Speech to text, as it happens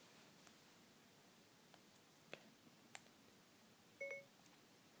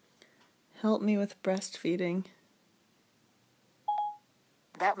Help me with breastfeeding.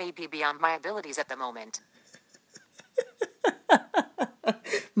 That may be beyond my abilities at the moment.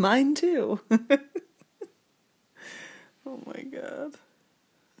 Mine too. Oh my god.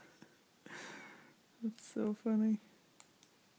 That's so funny.